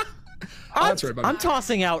myself. that's right, buddy. I'm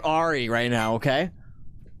tossing out Ari right now, okay?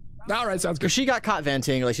 All right, sounds good. Because she got caught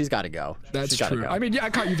venting. Like, she's got to go. That's she's gotta true. Go. I mean, yeah, I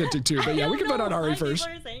caught you venting too, but yeah, we can vote on Ari first.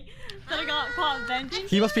 That I got caught venting.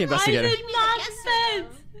 He must be investigator. I did not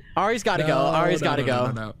vent. Ari's got to go. Ari's got to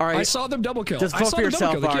go. No. Ari, I saw them double kill. just I vote saw for them double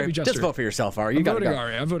yourself, kill. They can't Ari. be Just Jester. vote for yourself, Ari. You I'm got to voting go.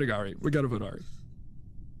 Ari. I'm voting Ari. We gotta vote Ari.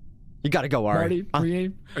 You got to go, Ari. Marty,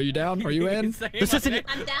 Rini, are you down? Are you in? This isn't.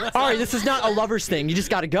 I'm down. Ari, this is not a lovers thing. You just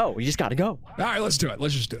got to go. You just got to go. All right, let's do it.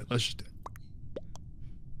 Let's just do it. Let's just do it.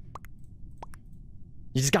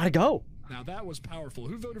 You just got to go. Now that was powerful.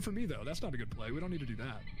 Who voted for me though? That's not a good play. We don't need to do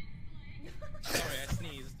that. Sorry, I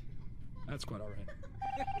sneezed. That's quite all right.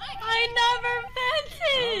 I never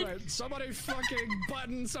vented. All right, somebody fucking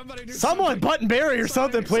button. Somebody do Someone something. button Barry or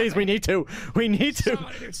Somebody something, do please. something. We need to. We need to.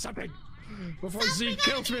 Somebody do something before Z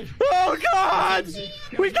kills me. Oh God!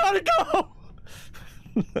 We gotta go.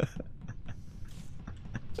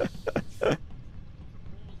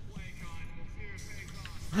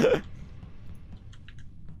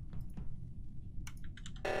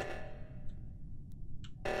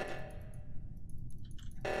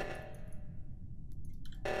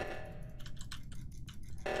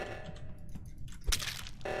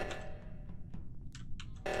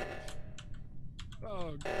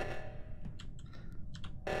 Oh.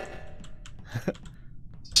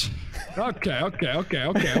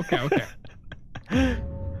 Okay.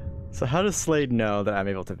 So how does Slade know that I'm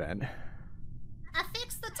able to vent? I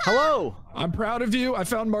fixed the Hello. I'm proud of you. I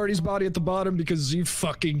found Marty's body at the bottom because you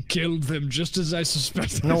fucking killed them just as I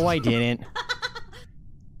suspected. No, I didn't.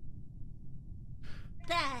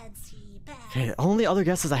 Okay, the only other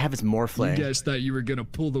guesses I have is Morphling. You guys thought you were gonna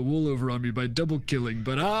pull the wool over on me by double killing,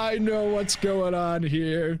 but I know what's going on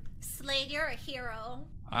here. Slade, you're a hero.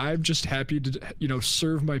 I'm just happy to, you know,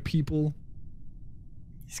 serve my people.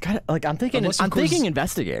 He's got like I'm thinking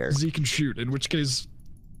investigator. Z can shoot, in which case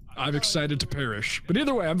I'm excited to perish. But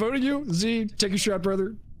either way, I'm voting you. Z, take a shot,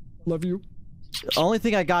 brother. Love you. The only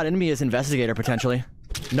thing I got in me is investigator potentially.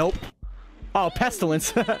 Nope. Oh,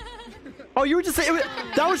 pestilence. Oh, you were just saying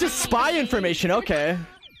that was just spy information. Okay.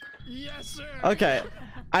 Yes, sir. Okay.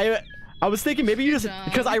 I was thinking maybe you just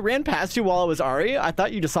because I ran past you while I was Ari. I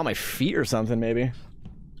thought you just saw my feet or something maybe.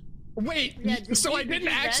 Wait, so I didn't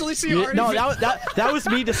actually see Ari? No, that was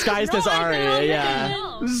me disguised as Ari.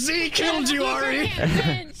 Yeah. Z killed you, Ari.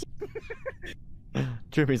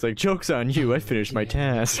 Jeremy's like, joke's on you. I finished my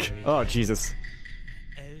task. Oh Jesus.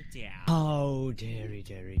 Oh, dearie.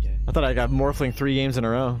 I thought I got Morphling 3 games in a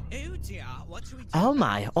row. Oh dear, what do we do? Oh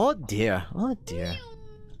my. Oh dear. Oh dear.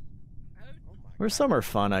 Where's somewhere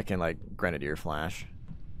fun I can like Grenadier Flash?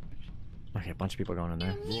 Okay, a bunch of people going in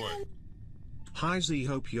there. Hi Z,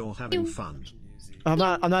 hope you're having fun. I'm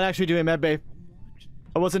not actually doing medbay.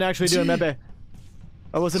 I wasn't actually doing medbay.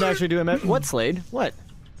 What, Slade? What?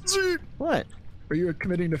 What? Are you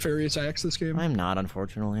committing nefarious acts this game? I'm not,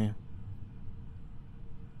 unfortunately.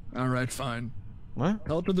 Alright, fine. What?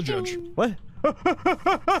 Tell it to the judge. What?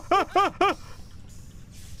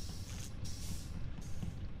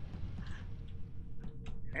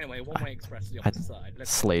 Anyway, one-way express to the opposite side.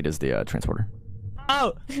 Slade is the transporter.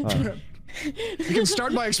 Oh! You can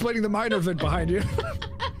start by explaining the minor vent behind you.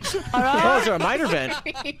 Oh, is there a minor vent?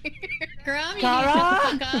 Grum, you need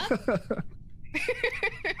to fuck up.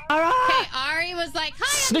 Okay, Ari was like,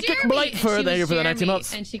 "Hi, I'm Snicket Jeremy," Blight and for she thank you was for the 19 Jeremy,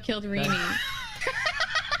 months. and she killed Rini.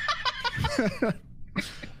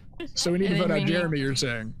 So we need And to vote then out Rini. Jeremy, you're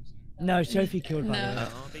saying? No, Sophie killed by the way. No.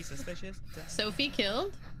 Oh, be suspicious. Sophie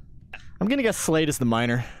killed. I'm gonna guess Slade is the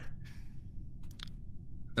minor.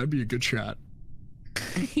 That'd be a good shot.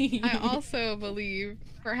 I also believe,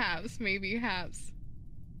 perhaps, Slade is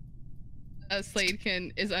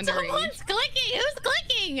underage. Someone's clicking. Who's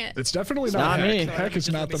clicking? It's definitely It's not not me. Heck is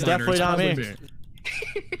not the It's minor. definitely It's not probably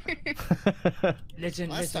me. Listen,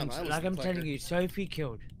 Last time I was like the I'm clicker. telling you, Sophie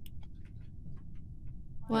killed.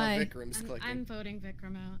 Why? Vikram's clicking. I'm voting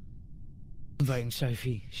Vikram out. I'm voting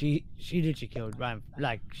Sophie. She literally killed, right?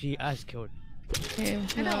 Like, she has killed. Okay,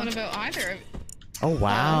 I don't want to vote either. Oh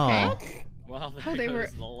wow. Okay. Well, Oh, they were.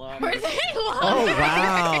 Were they Oh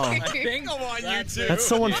wow. I think Come on, you two. That's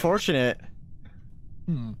so unfortunate.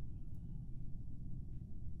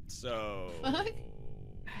 So. Fuck.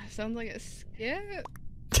 Sounds like a skip. Yeah.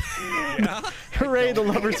 Hooray, the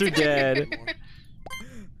lovers are dead.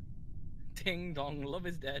 Ding dong, love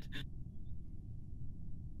is dead.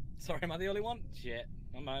 Sorry, am I the only one? Shit,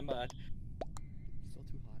 my bad. Still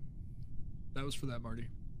too hot. That was for that, Marty. I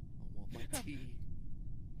want my tea.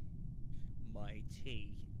 My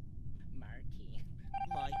tea. Marky.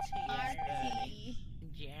 My tea. Marky.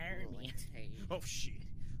 Jeremy. Oh shit.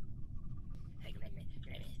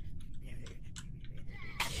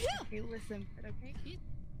 Okay, listen, okay?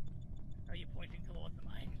 Are you pointing towards the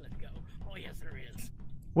mine? Let's go. Oh yes, there is.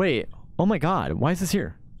 Wait. Oh my God. Why is this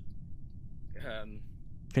here?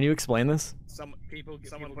 Can you explain this? Someone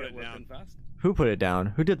Someone put get it work down. done fast. Who put it down?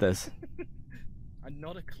 Who did this? I'm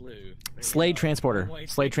not a clue. Slade transporter.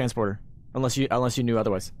 Slade transporter. Unless you knew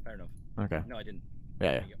otherwise. Fair enough. Okay. No, I didn't.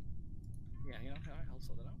 Yeah. There you go. Yeah, you know, alright, I'll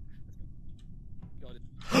sort that out. Let's go. Got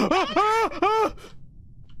it.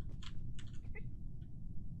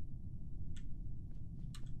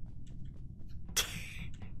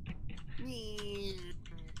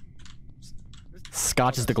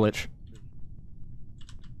 Scotch is the glitch.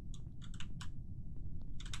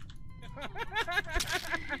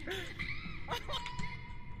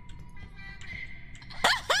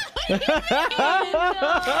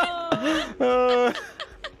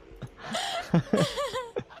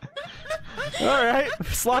 All right,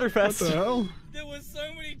 Slaughterfest. What the hell? There was so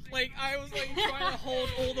many, like, I was like trying to hold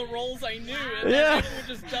all the roles I knew, and Yeah. then people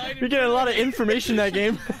just died. You're getting a lot of information that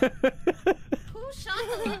game. Who shot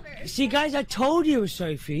the lover? See, guys, I told you it was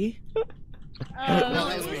Sophie.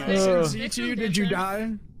 Z2, did you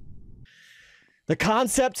die? The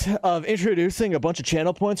concept of introducing a bunch of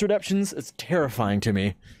channel points redemptions is terrifying to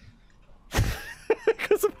me.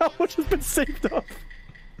 Because of how much has been saved up.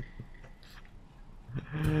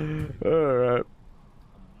 Alright.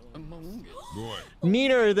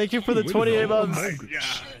 Meaner, thank you for the 28 months. Among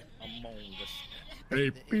Us. Hey,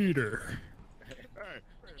 Peter.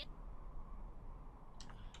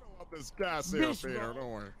 This gas here, Peter.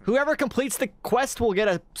 Don't worry. Whoever completes the quest will get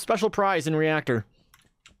a special prize in reactor.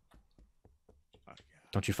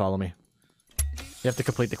 Don't you follow me? You have to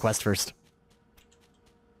complete the quest first.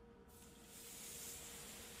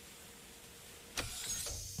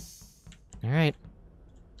 All right.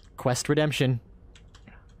 Quest redemption.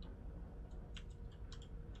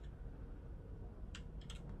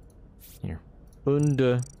 Here. 1,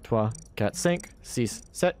 2, 3, 4, 5, 6,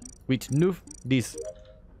 7, 8, 9, 10.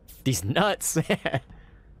 These nuts.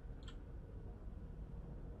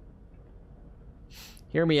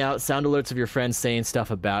 Hear me out. Sound alerts of your friends saying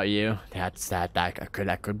stuff about you.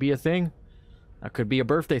 That could be a thing. That could be a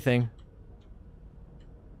birthday thing.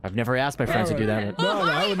 I've never asked my friends to do that. No,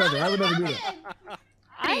 I would never do that.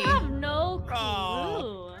 I have no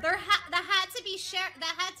clue. That had to be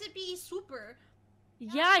That had to be super.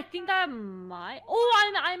 Yeah, I think that might.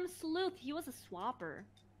 Oh, I'm Sleuth. He was a swapper.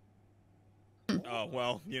 Oh,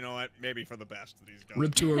 well, you know what? Maybe for the best of these guys.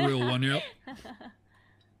 Rip to a real one, yep.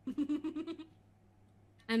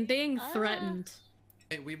 I'm being threatened.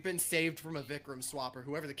 Hey, we've been saved from a Vikram swapper.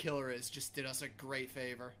 Whoever the killer is just did us a great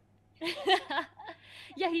favor.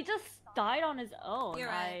 Yeah, he just died on his own. You're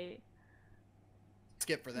right.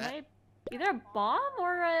 Skip for that. Either a bomb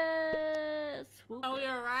or a swoop. Oh,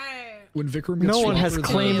 you're right. When Vikram gets No one has swappered,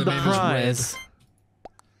 claimed the name is Red. prize.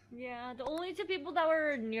 Yeah, the only two people that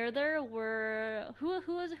were near there were who are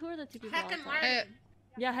the two people? Heck and outside? Marty.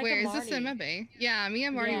 Yeah, Heck Where and is this Marty. in Mepe? Yeah, me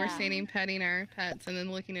and Marty were Yeah. standing petting our pets and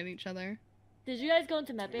then looking at each other. Did you guys go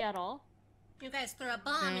into Mepe at all? You guys threw a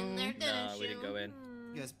bomb in there, didn't No, you? we didn't go in.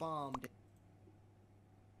 You guys bombed.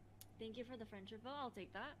 Thank you for the friendship vote. I'll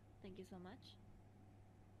take that. Thank you so much.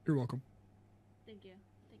 You're welcome. Thank you.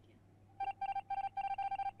 Thank you.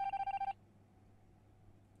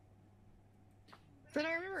 But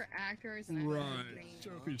I remember actors and I Right. remember green.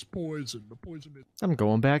 Sophie's poison. The poison is... I'm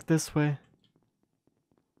going back this way.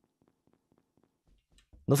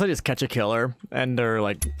 Unless I just catch a killer and they're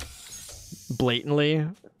like blatantly,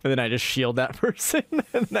 and then I just shield that person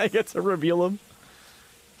and then I get to reveal them.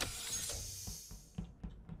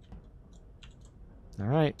 All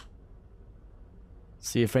right.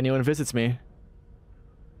 See if anyone visits me.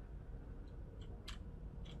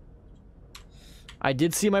 I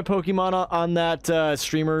did see my Pokemon on that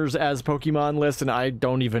streamers as Pokemon list, and I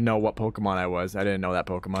don't even know what Pokemon I was. I didn't know that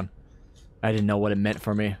Pokemon. I didn't know what it meant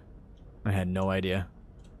for me. I had no idea.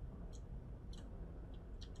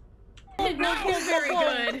 Not very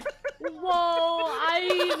good. Whoa! I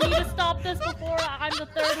need to stop this before I'm the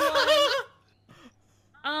third one.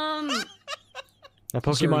 That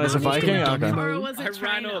Pokemon is a Viking? Okay. Or was I it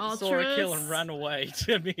ran trying up, saw a kill, and Ultras? ran away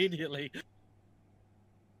immediately.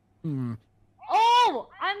 Hmm. Oh!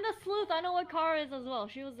 I'm the sleuth. I know what Kara is as well.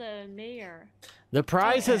 She was a mayor. The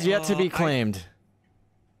prize has yet to be claimed.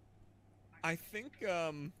 I think,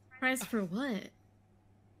 Prize for what?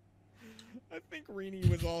 I think Rini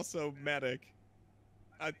was also medic.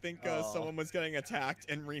 I think someone was getting attacked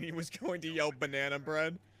and Rini was going to yell banana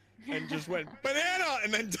bread and just went banana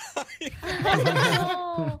and then died.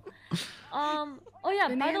 Oh yeah, by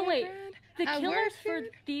the Banana way, bread? the I killers work for here?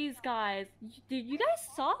 these guys, you guys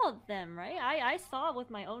saw them, right? I saw with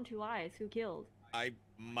my own 2 eyes who killed. I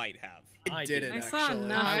might have. I didn't I saw actually.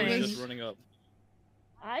 nothing. I I was was- just running up.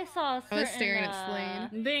 I saw a certain, I was staring at Slade.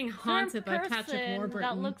 I'm being haunted by Patrick person Warburton.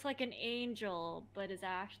 that looks like an angel, but is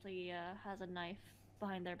actually has a knife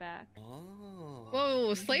behind their back. Oh.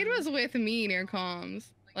 Whoa, Slade was with me near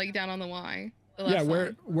comms, like down on the Y. The Yeah, left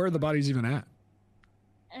side. where are the bodies even at?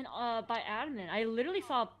 And by admin, I literally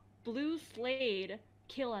saw blue Slade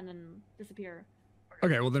kill and then disappear.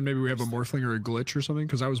 Okay, well then maybe we have a morphling or a glitch or something,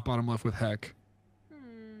 because I was bottom left with Heck.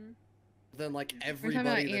 Then like about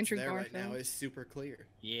everybody that's Andrew there right now Garfield. is super clear.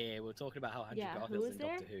 Yeah, we're talking about how Andrew Yeah, who Garfield's was in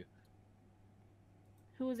there? Doctor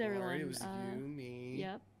Who. Who was everyone? Mari, it was you, me.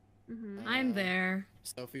 Yep. I'm there.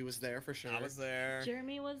 Sophie was there for sure. I was there.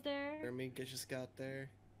 Jeremy was there. Jeremy just got there.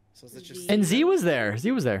 So is it just And Z was there. Z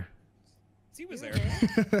was there. Z was there.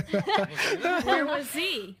 Where was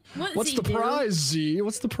Z? What What's Z the do? prize, Z?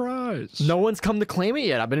 What's the prize? No one's come to claim it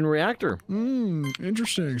yet. I've been in reactor. Hmm,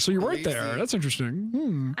 interesting. So you weren't there. Crazy. That's interesting.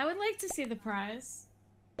 Hmm. I would like to see the prize.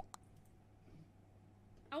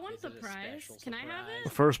 I want Is the it a prize. special Can I have The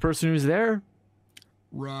it? first person who's there.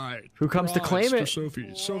 Right. Who comes to claim For it?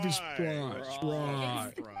 Sophie. Sophie's prize.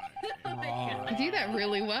 Right. I do that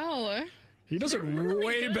really well. He does it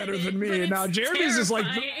way better than me. But Now it's Jeremy's is like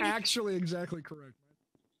terrifying. actually exactly correct.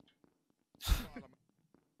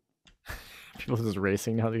 People are just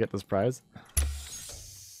racing now to get this prize.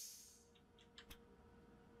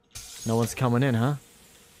 No one's coming in, huh?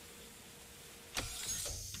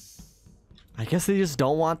 I guess they just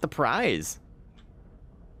don't want the prize.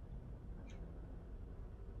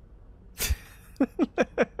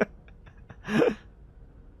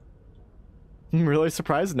 I'm really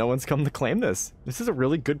surprised no one's come to claim this. This is a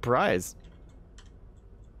really good prize.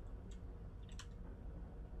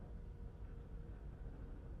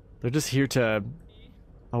 They're just here to...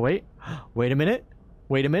 Oh, wait. Wait a minute.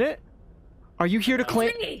 Wait a minute. Are you here to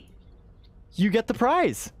claim... You get the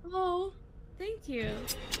prize. Oh, thank you.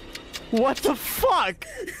 What the fuck?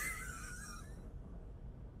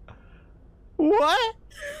 What?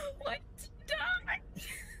 What?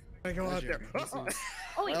 I go out there.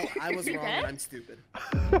 Oh, wait, Well, I was you're wrong dead? and I'm stupid.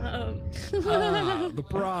 The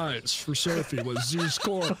prize for Sophie was Z's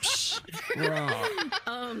corpse. Wow.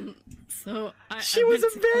 So She I was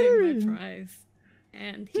went a to claim veteran. my prize,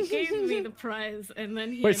 and he gave me the prize, and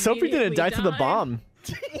then he Wait, Sophie didn't die to the died. bomb.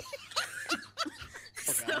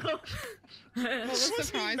 So, What's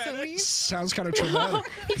the prize at least? Sounds kind of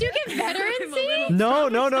traumatic. Did you get veterancy? No.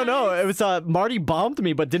 It was Marty bombed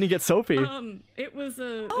me, but didn't get Sophie. It was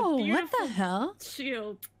a Oh, what the beautiful hell?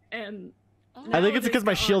 shield, and I think it's because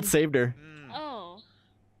my shield saved her. Oh.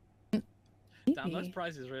 Damn, those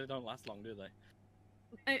prizes really don't last long, do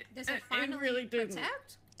they? Does it really didn't.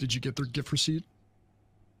 Did you get their gift receipt?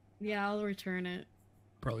 Yeah, I'll return it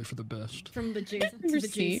Probably for the best. from the JC Can you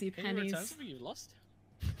return Pennies. something you've lost?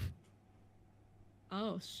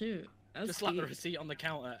 Oh shoot! That's Just slap the deep. receipt on the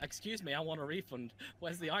counter. Excuse me, I want a refund.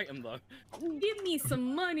 Where's the item though? Give me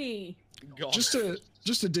some money. God. Just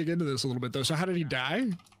to dig into this a little bit though. So how did he die?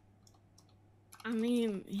 I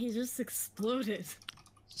mean, he just exploded.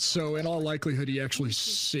 So in all likelihood, he actually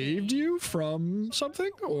saved you from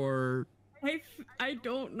something, or I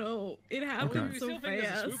don't know. It happened Okay. so Still think there's a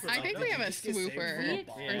fast. swooper I think though. we have a Just get saved swooper from the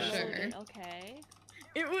bomb. for sure. Okay.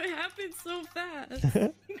 It would happen so fast.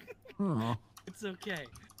 oh, It's okay.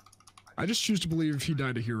 I just choose to believe he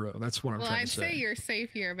died a hero. That's what I'm Well, trying I'd to say say. you're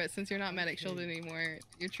safe here, but since you're not medic shield anymore,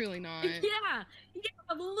 you're truly not. yeah,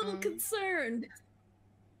 I'm a little concerned.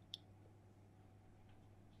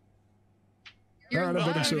 Your Alright, I'm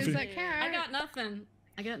log ready, is Sophie. that cat. I got nothing.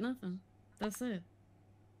 I got nothing. That's it.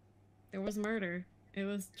 There was murder. It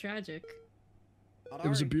was tragic. It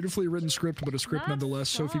was a beautifully written script, but a script nonetheless.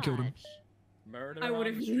 Sophie killed him. Murder I would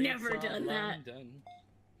have on the streets never of done that. London.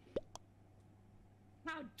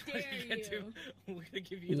 How dare you? We're gonna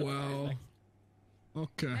give you the prize Wow. next.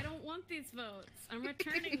 Okay. I don't want these votes. I'm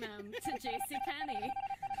returning them to JCPenney.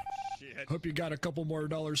 Hope you got a couple more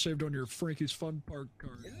dollars saved on your Frankie's Fun Park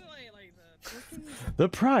card. Isn't it like the... The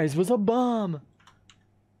prize was a bomb.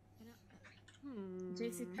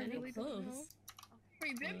 JCPenney really don't know. closed.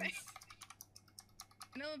 Wait, did they?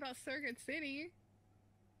 I know about Circuit City.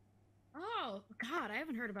 Oh God, I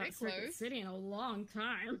haven't heard about They Circuit closed. City in a long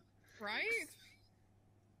time. Right?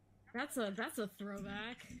 That's a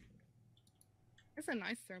throwback. It's a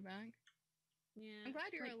nice throwback. Yeah. I'm glad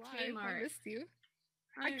you're like alive. I Kmart. missed you.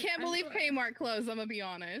 I can't believe I'm Kmart closed, I'm gonna be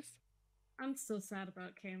honest. I'm so sad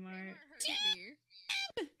about Kmart. Kmart hurt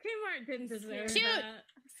me. Kmart didn't deserve Shoot. that.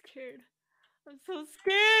 I'm scared. I'm so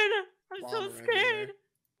scared. I'm so Bomber scared.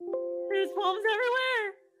 everywhere. There's bombs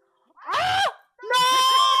everywhere. Oh!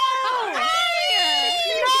 No!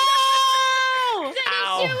 No!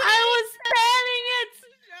 Ow. I was spamming it.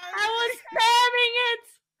 I was spamming it.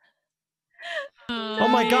 Oh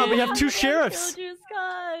my God, we have two sheriffs. Killed you,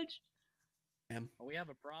 Scotch. We have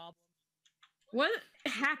a problem. What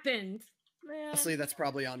happened? Man. Honestly, that's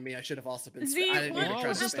probably on me. I should have also been. Z, I didn't mean to what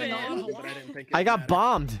try to spam happened? bomb, but I didn't think. it I would got matter.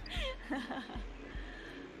 bombed.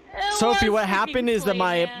 It Sophie, was what happened is that freaking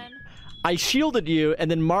my play, I shielded you, and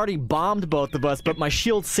then Marty bombed both of us, but my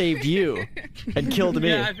shield saved you and killed me.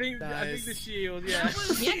 Yeah, I think the shield. Yeah.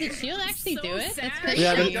 Yeah, did shield actually do it? That's pretty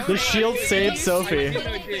Yeah, funny. the shield saved Sophie. I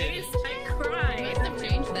cried. Must have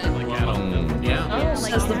changed that. Yeah.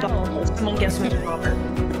 Says the dog. Someone guess who's Robert.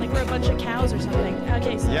 Like we're a bunch of cows or something.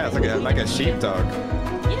 Okay, so Yeah, it's like a sheepdog.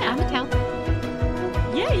 yeah, I'm a cow.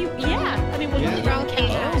 yeah. I mean, we're all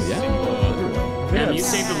cows. Yeah, you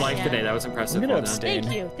saved a life today. That was impressive. I'm gonna Well done.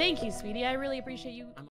 abstain. Thank you, sweetie. I really appreciate you.